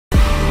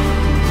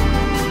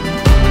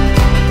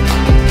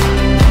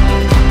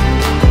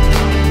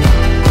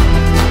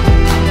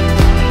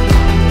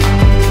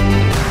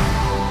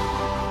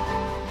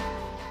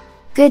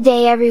Good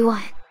day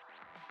everyone!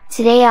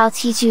 Today I'll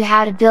teach you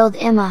how to build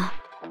Emma.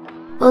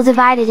 We'll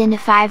divide it into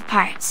 5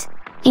 parts: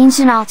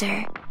 Ancient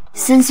Altar,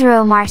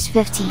 Cinsaro Marsh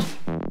 15,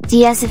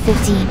 Deesa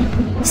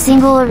 15,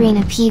 Single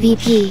Arena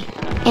PVP,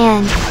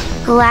 and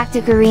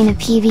Galactic Arena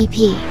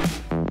PVP.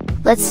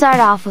 Let's start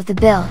off with the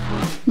build.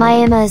 My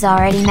Emma is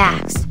already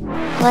maxed,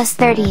 plus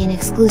 30 in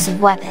exclusive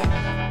weapon.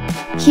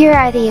 Here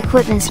are the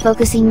equipments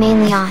focusing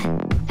mainly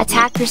on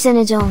attack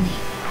percentage only,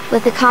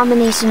 with a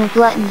combination of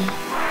gluttony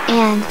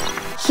and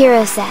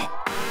hero set,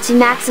 to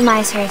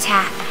maximize her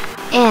attack,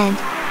 and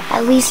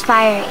at least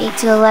fire 8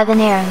 to 11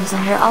 arrows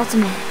on her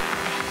ultimate.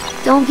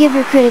 Don't give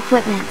her crit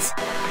equipments,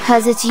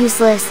 cause it's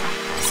useless,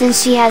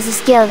 since she has a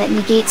skill that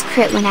negates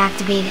crit when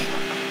activated.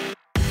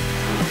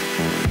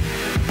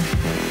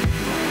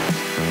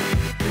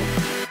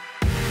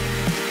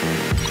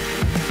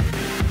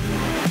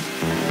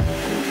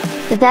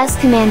 The best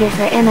commander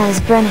for Emma is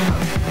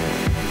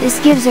Brunhild. This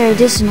gives her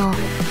additional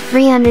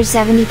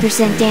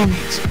 370%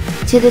 damage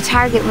to the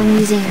target when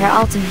using her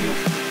ultimate.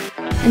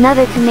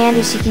 Another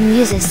commander she can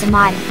use is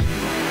Samadhi.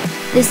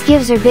 This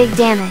gives her big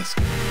damage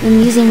when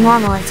using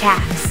normal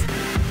attacks.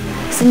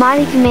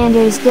 Samadhi commander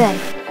is good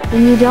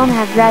when you don't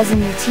have res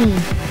in your team.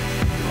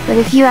 But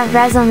if you have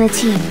res on the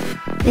team,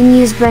 then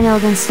use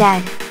Brunhild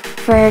instead,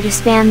 for her to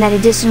spam that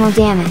additional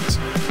damage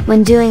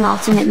when doing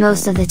ultimate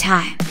most of the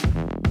time.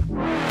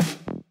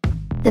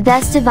 The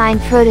best divine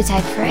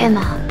prototype for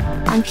Emma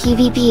on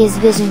PvP is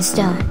Vision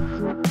Stone,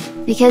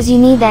 because you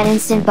need that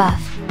instant buff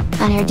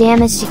on her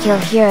damage to kill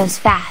heroes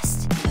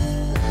fast.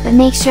 But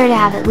make sure to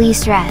have at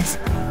least res,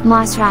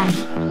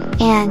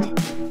 Masrani, and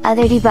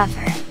other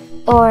debuffer,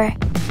 or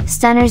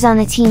stunners on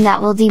the team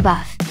that will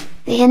debuff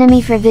the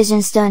enemy for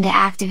Vision Stone to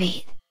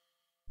activate.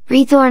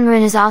 Rethorn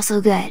Rune is also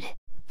good,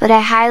 but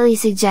I highly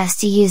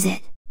suggest to use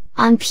it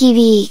on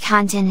PVE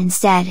content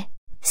instead,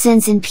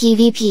 since in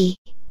PvP,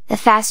 the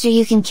faster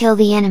you can kill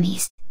the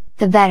enemies,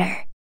 the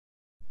better.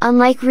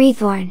 Unlike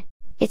Rethorn,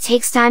 it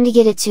takes time to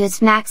get it to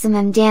its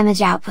maximum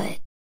damage output.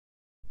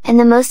 And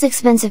the most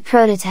expensive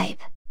prototype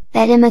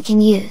that Emma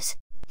can use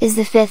is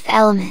the 5th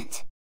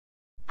element.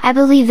 I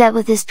believe that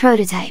with this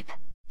prototype,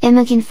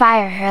 Emma can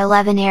fire her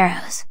 11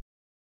 arrows.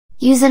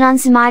 Use it on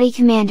Samadhi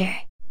commander,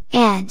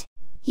 and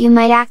you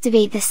might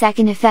activate the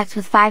second effect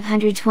with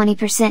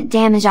 520%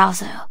 damage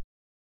also.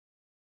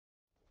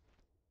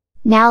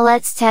 Now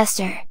let's test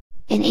her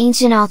in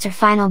Ancient Altar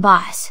final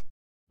boss.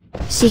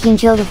 She can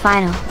kill the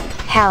final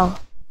Hell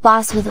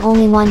boss with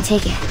only 1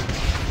 ticket.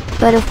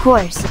 But of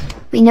course,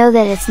 we know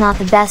that it's not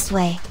the best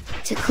way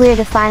to clear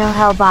the final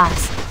Hell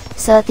boss,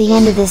 so at the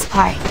end of this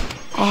part,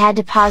 I had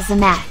to pause the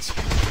match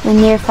when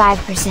near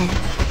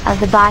 5% of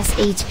the boss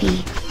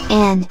HP,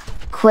 and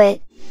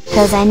quit,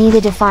 cause I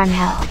needed to farm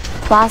Hell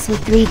boss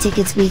with 3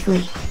 tickets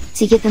weekly,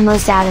 to get the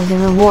most out of the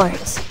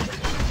rewards.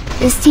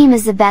 This team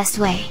is the best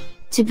way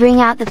to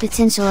bring out the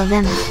potential of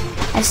Emma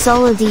as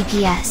solo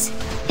DPS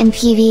in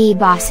PvE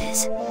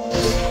bosses.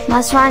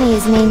 Masrani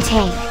is main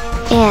tank,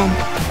 and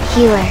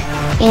healer,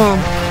 and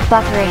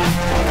buffer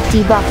and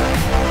debuffer.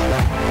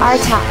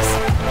 Artox,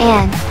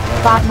 and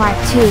Bot Mark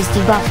II is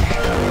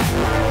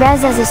debuffer.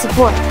 Res as a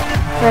support,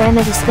 for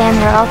Emma to spam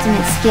her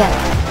ultimate skill.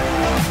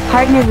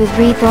 Partnered with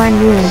Rethorn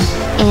Rune,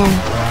 and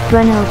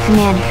Brunhild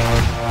commander.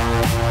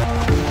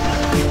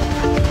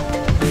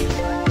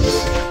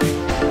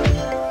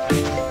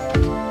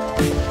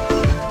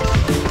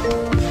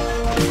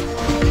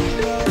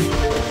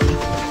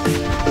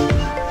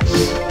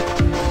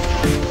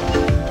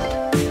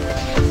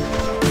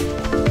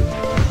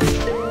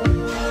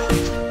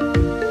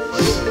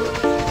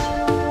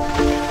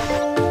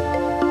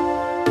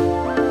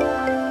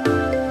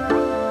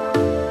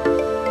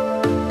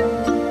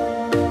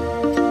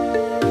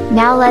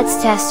 Now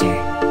let's test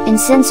her in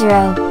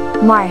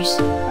Cinsaro Marsh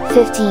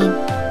 15,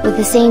 with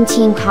the same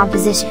team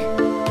composition.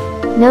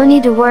 No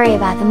need to worry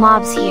about the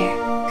mobs here,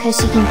 cause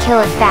she can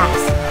kill it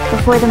fast,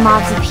 before the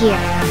mobs appear,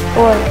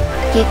 or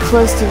get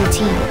close to the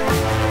team.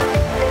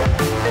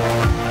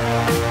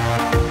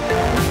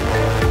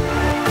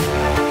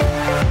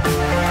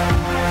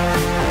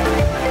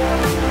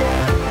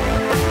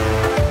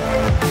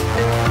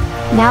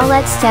 Now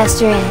let's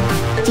test her in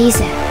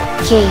Deesa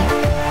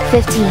Cave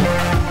 15,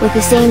 with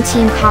the same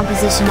team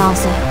composition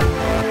also.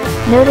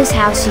 Notice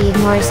how she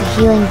ignores the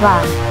healing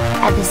buff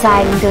at the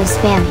side and goes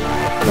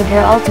spamming with her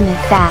ultimate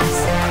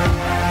fast.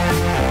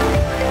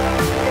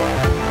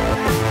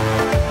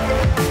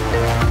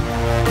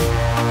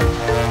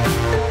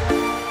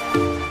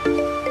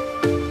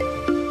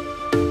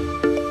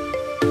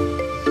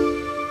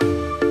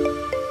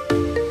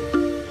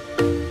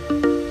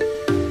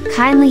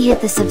 Kindly hit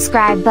the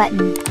subscribe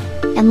button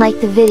and like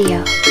the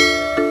video.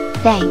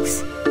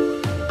 Thanks!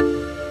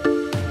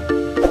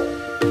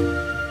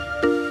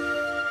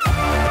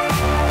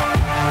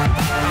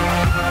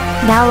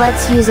 Now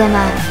let's use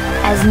Emma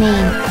as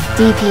main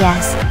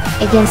DPS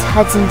against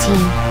Hudson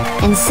team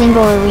in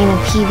Single Arena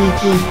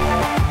PVP.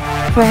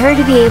 For her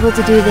to be able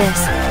to do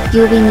this,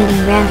 you'll be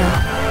needing Randall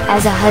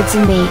as a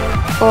Hudson bait,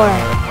 or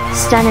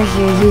Stunner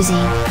here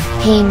using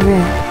Pain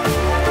Rune.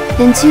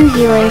 Then 2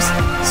 healers,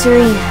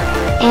 Serena,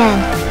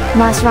 and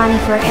Masrani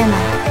for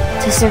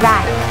Emma, to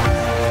survive.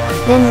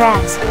 Then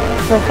Rez,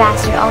 for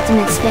faster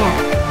ultimate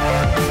spam.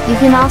 You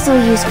can also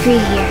use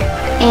Creed here,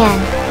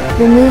 and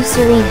remove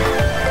Serena,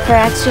 for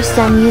extra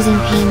stun using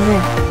Pain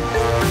Rune.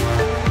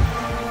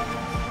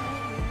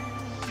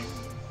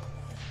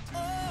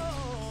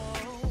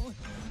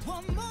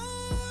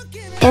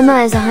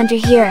 Emma is a hunter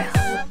hero,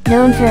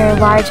 known for her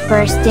large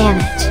burst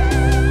damage.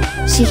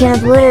 She can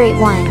obliterate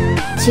 1,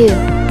 2,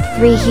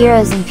 3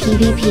 heroes in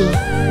PvP,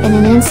 in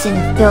an instant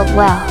if built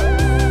well.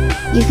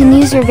 You can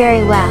use her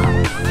very well,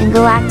 in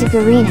Galactic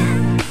Arena,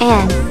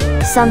 and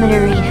Summit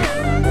Arena.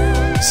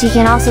 She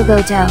can also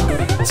go toe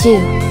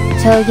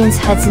against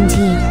Hudson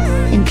team,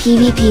 in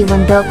PvP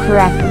when built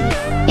correctly,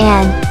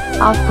 and,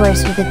 of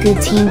course with a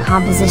good team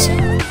composition.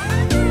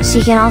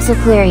 She can also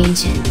clear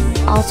Ancient,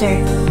 Altar,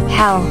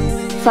 Hell,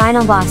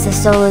 Final Boss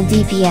as solo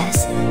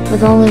DPS,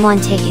 with only 1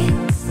 ticket.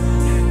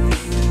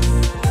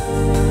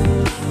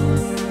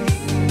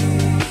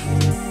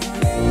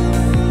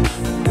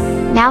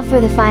 Now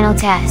for the final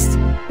test,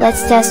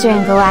 let's test her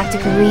in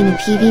Galactic Arena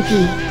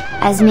PVP,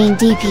 as main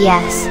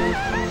DPS.